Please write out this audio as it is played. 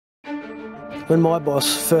When my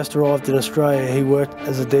boss first arrived in Australia, he worked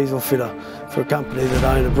as a diesel fitter for a company that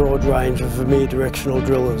owned a broad range of Vermeer directional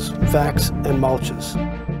drillers, vacs and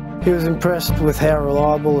mulchers. He was impressed with how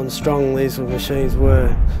reliable and strong these machines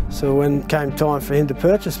were, so when it came time for him to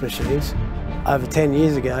purchase machines, over 10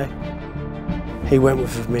 years ago, he went with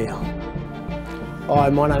Vermeer. Hi,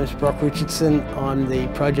 my name is Brock Richardson. I'm the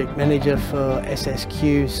project manager for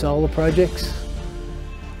SSQ solar projects.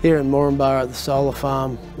 Here in Moranbah at the solar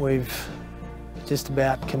farm, we've just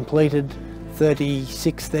about completed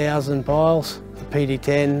 36,000 piles. The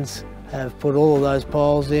PD10s have put all of those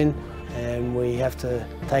piles in, and we have to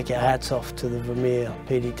take our hats off to the Vermeer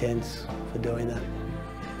PD10s for doing that.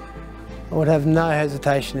 I would have no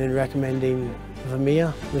hesitation in recommending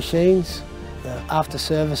Vermeer machines. The after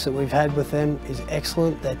service that we've had with them is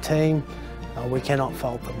excellent. Their team, we cannot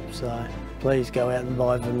fault them, so please go out and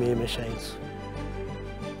buy Vermeer machines.